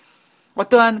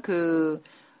어떠한 그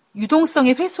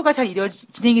유동성의 회수가 잘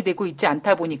진행이 되고 있지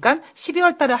않다 보니까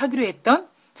 12월 달에 하기로 했던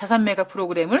자산 매각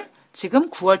프로그램을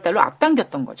지금 9월 달로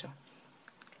앞당겼던 거죠.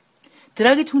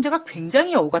 드라기 총재가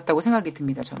굉장히 여우 같다고 생각이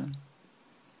듭니다, 저는.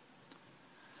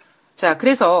 자,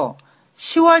 그래서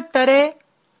 10월 달에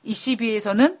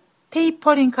ECB에서는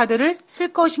테이퍼링 카드를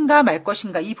쓸 것인가 말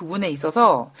것인가 이 부분에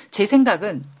있어서 제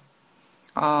생각은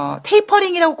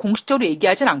테이퍼링이라고 공식적으로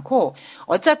얘기하진 않고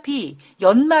어차피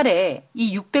연말에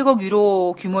이 600억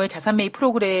유로 규모의 자산 매입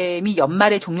프로그램이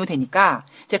연말에 종료되니까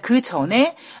이제 그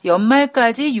전에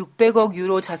연말까지 600억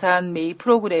유로 자산 매입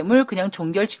프로그램을 그냥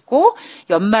종결짓고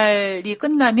연말이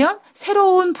끝나면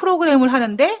새로운 프로그램을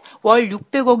하는데 월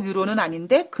 600억 유로는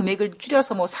아닌데 금액을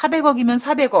줄여서 뭐 400억이면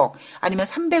 400억 아니면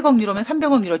 300억 유로면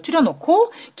 300억 유로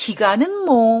줄여놓고 기간은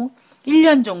뭐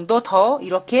 1년 정도 더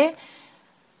이렇게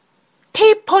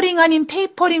테이퍼링 아닌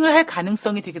테이퍼링을 할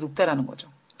가능성이 되게 높다라는 거죠.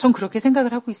 전 그렇게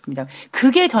생각을 하고 있습니다.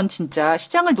 그게 전 진짜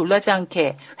시장을 놀라지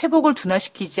않게 회복을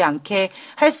둔화시키지 않게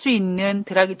할 수 있는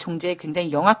드라기 총재의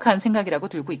굉장히 영악한 생각이라고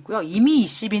들고 있고요. 이미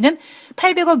ECB는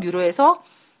 800억 유로에서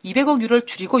 200억 유로를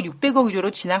줄이고 600억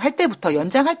유로로 진행할 때부터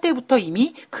연장할 때부터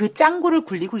이미 그 짱구를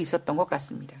굴리고 있었던 것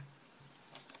같습니다.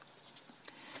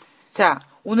 자,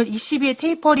 오늘 ECB의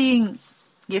테이퍼링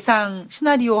예상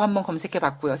시나리오 한번 검색해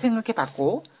봤고요. 생각해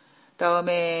봤고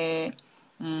그다음에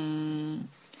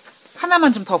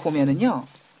하나만 좀 더 보면은요.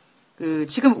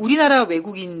 지금 우리나라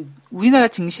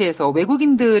증시에서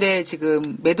외국인들의 지금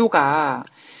매도가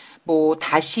뭐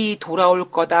다시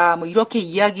돌아올 거다 뭐 이렇게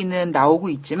이야기는 나오고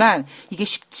있지만 이게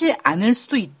쉽지 않을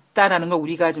수도 있다라는 걸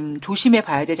우리가 좀 조심해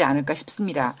봐야 되지 않을까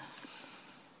싶습니다.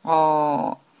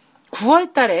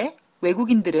 9월 달에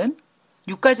외국인들은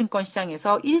유가증권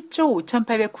시장에서 1조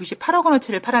 5,898억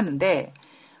원어치를 팔았는데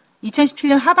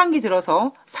 2017년 하반기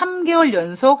들어서 3개월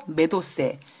연속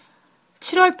매도세,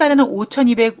 7월 달에는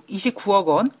 5,229억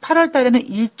원, 8월 달에는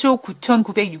 1조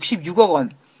 9,966억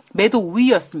원 매도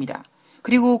우위였습니다.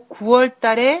 그리고 9월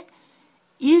달에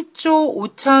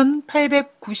 1조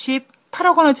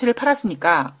 5,898억 원어치를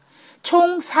팔았으니까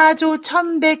총 4조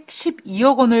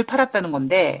 1,112억 원을 팔았다는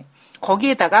건데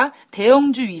거기에다가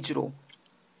대형주 위주로.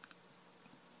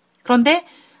 그런데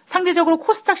상대적으로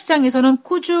코스닥 시장에서는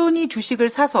꾸준히 주식을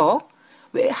사서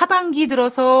하반기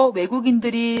들어서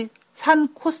외국인들이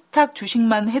산 코스닥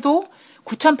주식만 해도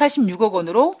 9,086억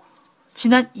원으로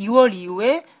지난 2월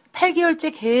이후에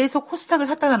 8개월째 계속 코스닥을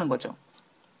샀다는 거죠.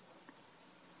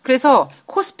 그래서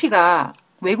코스피가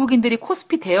외국인들이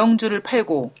코스피 대형주를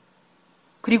팔고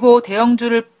그리고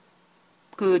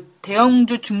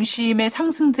대형주 중심의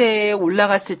상승세에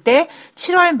올라갔을 때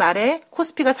 7월 말에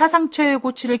코스피가 사상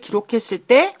최고치를 기록했을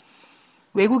때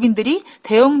외국인들이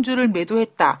대형주를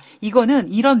매도했다.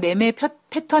 이거는 이런 매매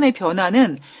패턴의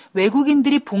변화는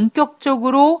외국인들이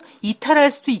본격적으로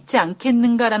이탈할 수도 있지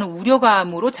않겠는가라는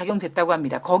우려감으로 작용됐다고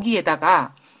합니다.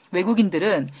 거기에다가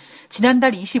외국인들은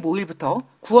지난달 25일부터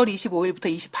 9월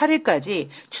 25일부터 28일까지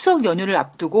추석 연휴를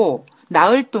앞두고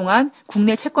나흘 동안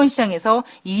국내 채권 시장에서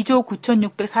 2조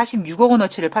 9,646억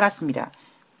원어치를 팔았습니다.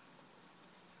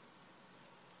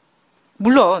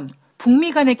 물론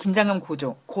북미 간의 긴장감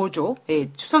고조.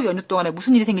 예, 추석 연휴 동안에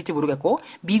무슨 일이 생길지 모르겠고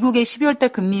미국의 12월 달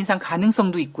금리 인상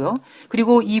가능성도 있고요.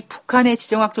 그리고 이 북한의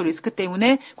지정학적 리스크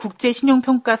때문에 국제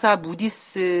신용평가사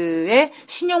무디스의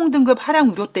신용등급 하락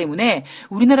우려 때문에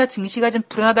우리나라 증시가 좀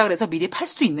불안하다 그래서 미리 팔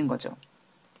수도 있는 거죠.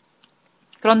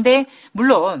 그런데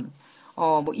물론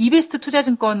이베스트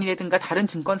투자증권이라든가 다른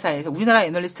증권사에서 우리나라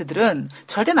애널리스트들은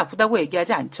절대 나쁘다고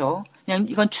얘기하지 않죠. 그냥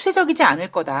이건 추세적이지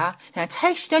않을 거다. 그냥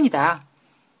차익 실현이다.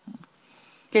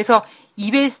 그래서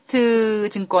이베스트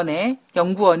증권의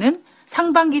연구원은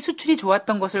상반기 수출이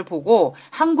좋았던 것을 보고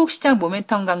한국 시장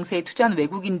모멘텀 강세에 투자한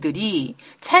외국인들이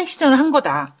차익 실현을 한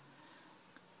거다.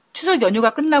 추석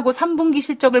연휴가 끝나고 3분기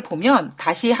실적을 보면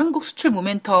다시 한국 수출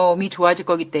모멘텀이 좋아질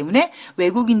거기 때문에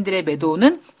외국인들의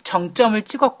매도는 정점을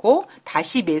찍었고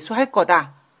다시 매수할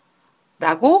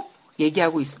거다라고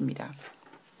얘기하고 있습니다.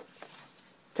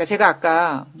 자, 제가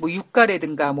아까 뭐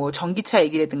유가라든가 뭐 전기차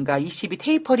얘기라든가 ECB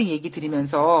테이퍼링 얘기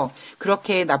드리면서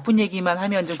그렇게 나쁜 얘기만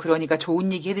하면 좀 그러니까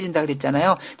좋은 얘기 해드린다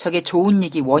그랬잖아요. 저게 좋은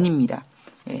얘기 원입니다.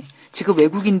 예. 지금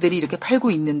외국인들이 이렇게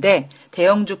팔고 있는데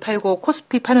대형주 팔고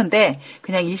코스피 파는데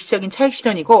그냥 일시적인 차익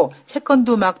실현이고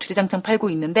채권도 막 주리장창 팔고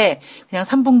있는데 그냥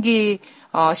 3분기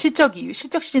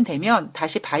실적 시즌 되면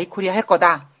다시 바이코리아 할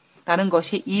거다라는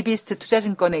것이 이베스트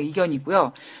투자증권의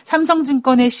의견이고요.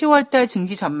 삼성증권의 10월달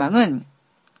증시 전망은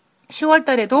 10월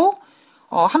달에도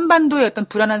한반도의 어떤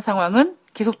불안한 상황은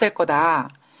계속될 거다.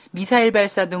 미사일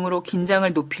발사 등으로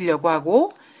긴장을 높이려고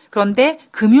하고 그런데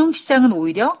금융시장은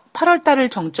오히려 8월 달을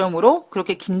정점으로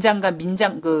그렇게 긴장감,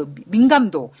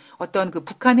 민감도, 어떤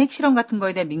북한 핵실험 같은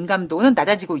거에 대한 민감도는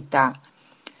낮아지고 있다.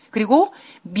 그리고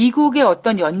미국의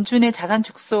어떤 연준의 자산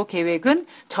축소 계획은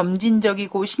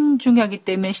점진적이고 신중하기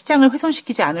때문에 시장을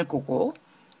훼손시키지 않을 거고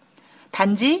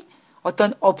단지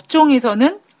어떤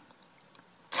업종에서는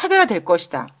차별화될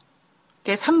것이다.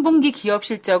 3분기 기업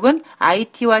실적은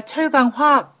IT와 철강,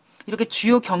 화학 이렇게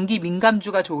주요 경기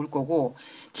민감주가 좋을 거고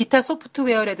기타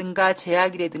소프트웨어라든가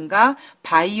제약이라든가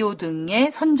바이오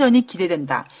등의 선전이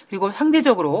기대된다. 그리고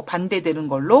상대적으로 반대되는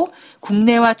걸로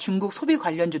국내와 중국 소비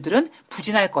관련주들은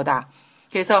부진할 거다.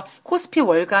 그래서 코스피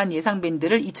월간 예상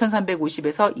밴드를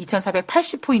 2350에서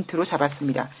 2480포인트로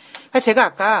잡았습니다. 그러니까 제가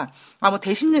아까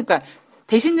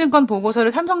대신증권 보고서를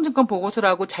삼성증권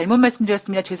보고서라고 잘못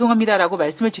말씀드렸습니다. 죄송합니다라고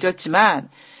말씀을 드렸지만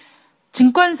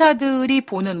증권사들이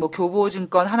보는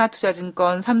교보증권,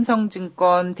 하나투자증권,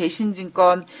 삼성증권,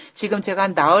 대신증권 지금 제가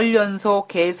한 나흘 연속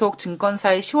계속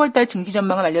증권사의 10월달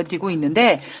증시전망을 알려드리고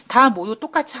있는데 다 모두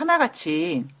똑같이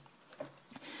하나같이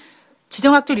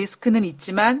지정학적 리스크는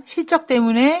있지만 실적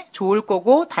때문에 좋을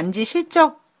거고 단지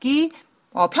실적이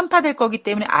편파될 거기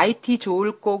때문에 IT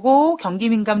좋을 거고 경기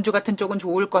민감주 같은 쪽은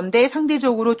좋을 건데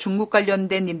상대적으로 중국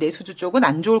관련된 내수주 쪽은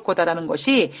안 좋을 거다라는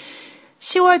것이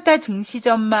 10월달 증시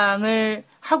전망을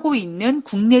하고 있는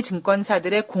국내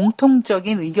증권사들의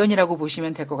공통적인 의견이라고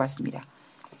보시면 될 것 같습니다.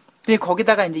 그리고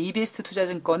거기다가 이제 이베스트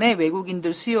투자증권의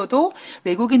외국인들 수요도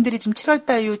외국인들이 지금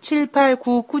 7월달 이후 7, 8,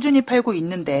 9 꾸준히 팔고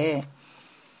있는데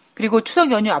그리고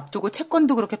추석 연휴 앞두고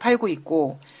채권도 그렇게 팔고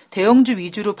있고 대형주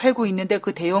위주로 팔고 있는데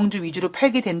그 대형주 위주로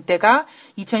팔게 된 때가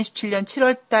 2017년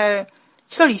 7월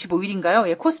 25일인가요?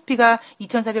 예, 코스피가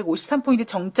 2453포인트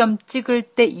정점 찍을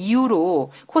때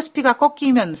이후로 코스피가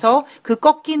꺾이면서 그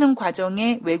꺾이는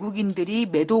과정에 외국인들이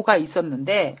매도가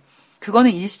있었는데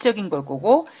그거는 일시적인 걸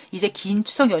거고 이제 긴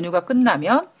추석 연휴가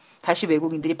끝나면 다시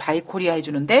외국인들이 바이코리아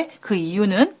해주는데 그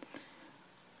이유는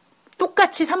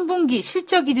똑같이 3분기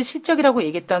실적이지 실적이라고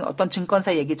얘기했던 어떤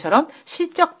증권사 얘기처럼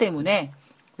실적 때문에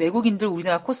외국인들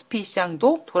우리나라 코스피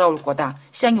시장도 돌아올 거다.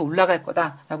 시장이 올라갈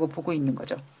거다라고 보고 있는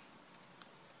거죠.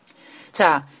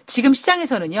 자, 지금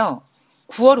시장에서는요.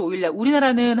 9월 5일날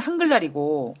우리나라는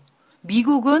한글날이고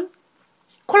미국은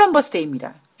콜럼버스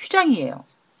데이입니다. 휴장이에요.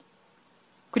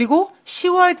 그리고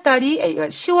 10월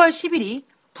 10일이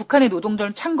북한의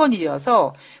노동절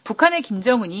창건일이어서 북한의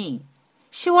김정은이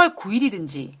 10월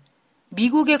 9일이든지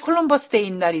미국의 콜럼버스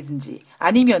데이인 날이든지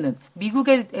아니면은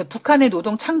북한의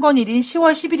노동 창건일인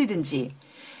 10월 10일이든지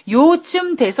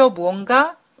요쯤 돼서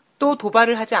무언가 또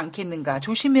도발을 하지 않겠는가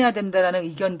조심해야 된다라는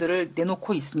의견들을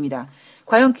내놓고 있습니다.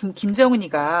 과연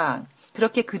김정은이가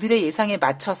그렇게 그들의 예상에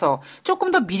맞춰서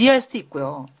조금 더 미리 할 수도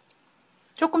있고요.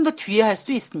 조금 더 뒤에 할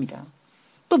수도 있습니다.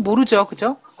 또 모르죠.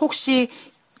 그죠? 혹시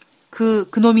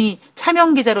그놈이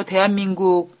차명 계좌로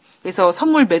대한민국에서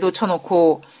선물 매도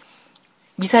쳐놓고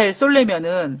미사일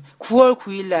쏠려면은 9월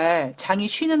 9일 날 장이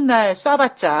쉬는 날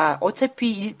쏴봤자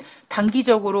어차피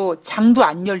단기적으로 장도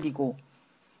안 열리고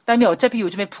그다음에 어차피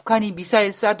요즘에 북한이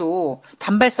미사일 쏴도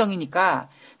단발성이니까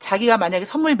자기가 만약에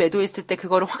선물 매도했을 때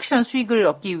그거를 확실한 수익을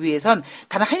얻기 위해선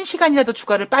단 1시간이라도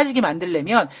주가를 빠지게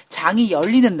만들려면 장이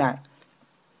열리는 날.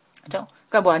 그죠?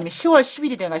 그러니까 아니면 10월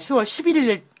 10일이든가 10월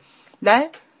 11일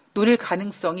날 노릴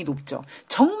가능성이 높죠.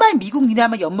 정말 미국 니네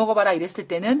한번 엿먹어봐라 이랬을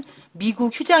때는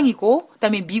미국 휴장이고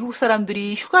그다음에 미국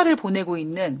사람들이 휴가를 보내고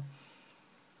있는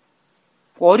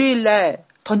월요일 날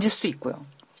던질 수도 있고요.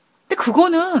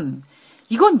 근데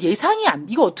이건 예상이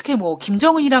이거 어떻게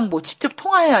김정은이랑 직접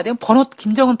통화해야 돼?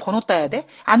 김정은 번호 따야 돼?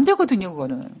 안 되거든요,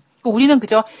 그거는. 우리는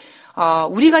그저,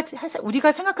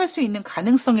 우리가 생각할 수 있는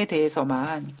가능성에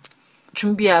대해서만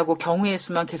준비하고 경우의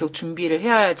수만 계속 준비를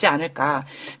해야 하지 않을까.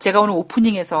 제가 오늘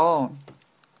오프닝에서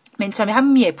맨 처음에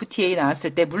한미 FTA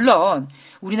나왔을 때 물론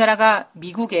우리나라가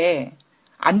미국에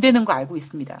안 되는 거 알고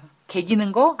있습니다.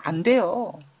 개기는 거 안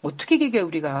돼요. 어떻게 개겨요,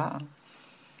 우리가.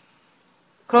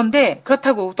 그런데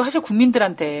그렇다고 또 사실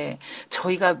국민들한테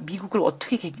저희가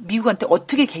미국한테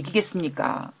어떻게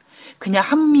개기겠습니까? 그냥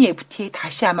한미 FTA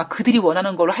다시 아마 그들이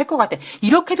원하는 걸로 할 것 같아.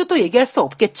 이렇게도 또 얘기할 수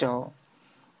없겠죠.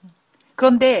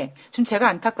 그런데 지금 제가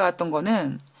안타까웠던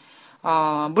거는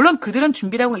물론 그들은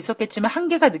준비를 하고 있었겠지만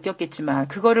한계가 느꼈겠지만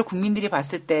그거를 국민들이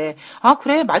봤을 때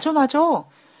그래 맞아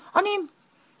아니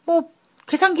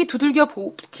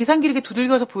계산기를 이렇게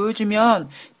두들겨서 보여주면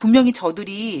분명히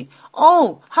저들이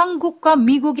한국과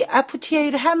미국이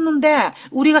FTA를 했는데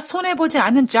우리가 손해보지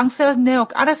않는 장세였네요.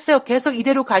 알았어요. 계속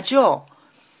이대로 가죠.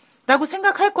 라고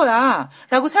생각할 거야.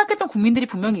 라고 생각했던 국민들이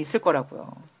분명히 있을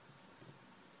거라고요.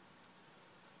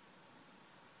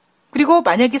 그리고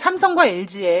만약에 삼성과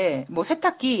LG의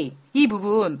세탁기 이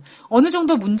부분 어느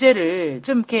정도 문제를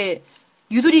좀 이렇게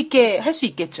유두리 있게 할 수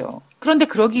있겠죠. 그런데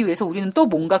그러기 위해서 우리는 또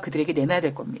뭔가 그들에게 내놔야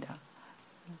될 겁니다.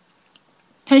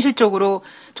 현실적으로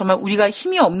정말 우리가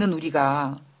힘이 없는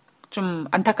우리가 좀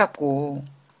안타깝고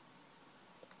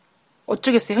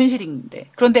어쩌겠어요,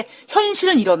 현실인데. 그런데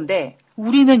현실은 이런데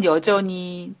우리는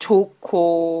여전히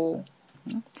좋고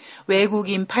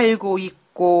외국인 팔고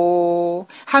있고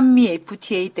한미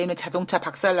FTA 때문에 자동차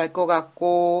박살날 것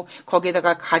같고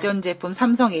거기에다가 가전제품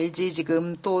삼성, LG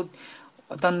지금 또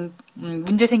어떤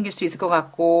문제 생길 수 있을 것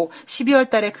같고 12월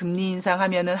달에 금리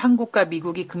인상하면은 한국과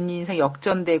미국이 금리 인상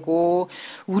역전되고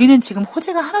우리는 지금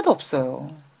호재가 하나도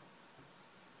없어요.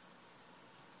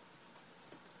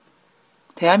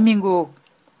 대한민국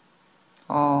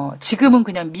지금은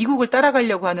그냥 미국을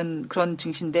따라가려고 하는 그런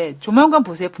증시인데 조만간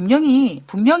보세요. 분명히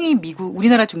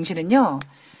우리나라 증시는요.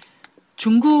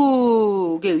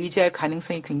 중국에 의지할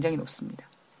가능성이 굉장히 높습니다.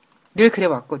 늘 그래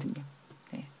왔거든요.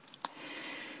 네.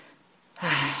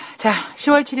 자,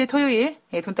 10월 7일 토요일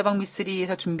돈다방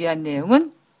미쓰리에서 준비한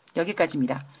내용은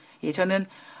여기까지입니다. 예, 저는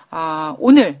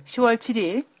오늘 10월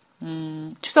 7일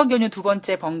추석 연휴 두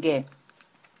번째 번개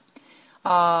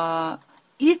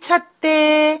 1차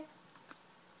때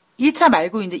 1차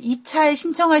말고 이제 2차에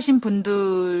신청하신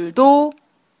분들이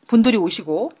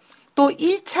오시고 또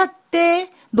 1차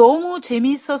때 너무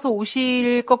재미있어서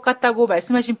오실 것 같다고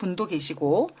말씀하신 분도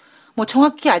계시고 뭐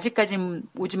정확히 아직까지는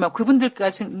오지만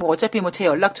그분들까지 뭐 어차피 뭐 제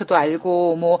연락처도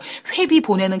알고 뭐 회비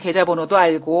보내는 계좌번호도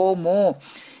알고 뭐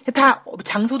다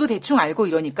장소도 대충 알고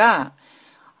이러니까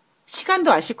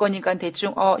시간도 아실 거니까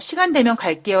대충 시간 되면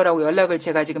갈게요라고 연락을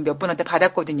제가 지금 몇 분한테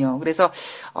받았거든요. 그래서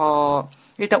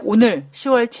일단 오늘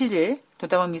 10월 7일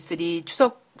돈다방 미쓰리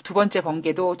추석 두 번째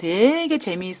번개도 되게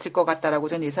재미있을 것 같다라고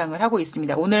저는 예상을 하고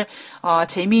있습니다. 오늘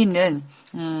재미있는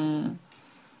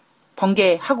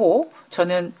번개하고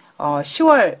저는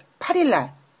 10월 8일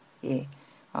날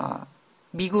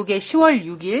미국의 10월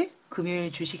 6일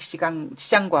금요일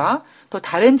주식시장과 또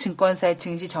다른 증권사의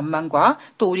증시 전망과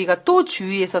또 우리가 또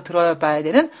주의해서 들어봐야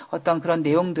되는 어떤 그런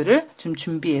내용들을 좀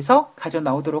준비해서 가져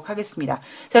나오도록 하겠습니다.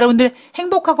 자, 여러분들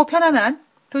행복하고 편안한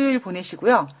토요일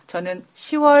보내시고요. 저는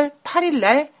 10월 8일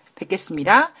날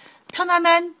뵙겠습니다.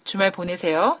 편안한 주말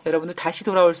보내세요. 여러분들 다시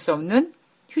돌아올 수 없는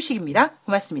휴식입니다.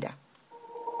 고맙습니다.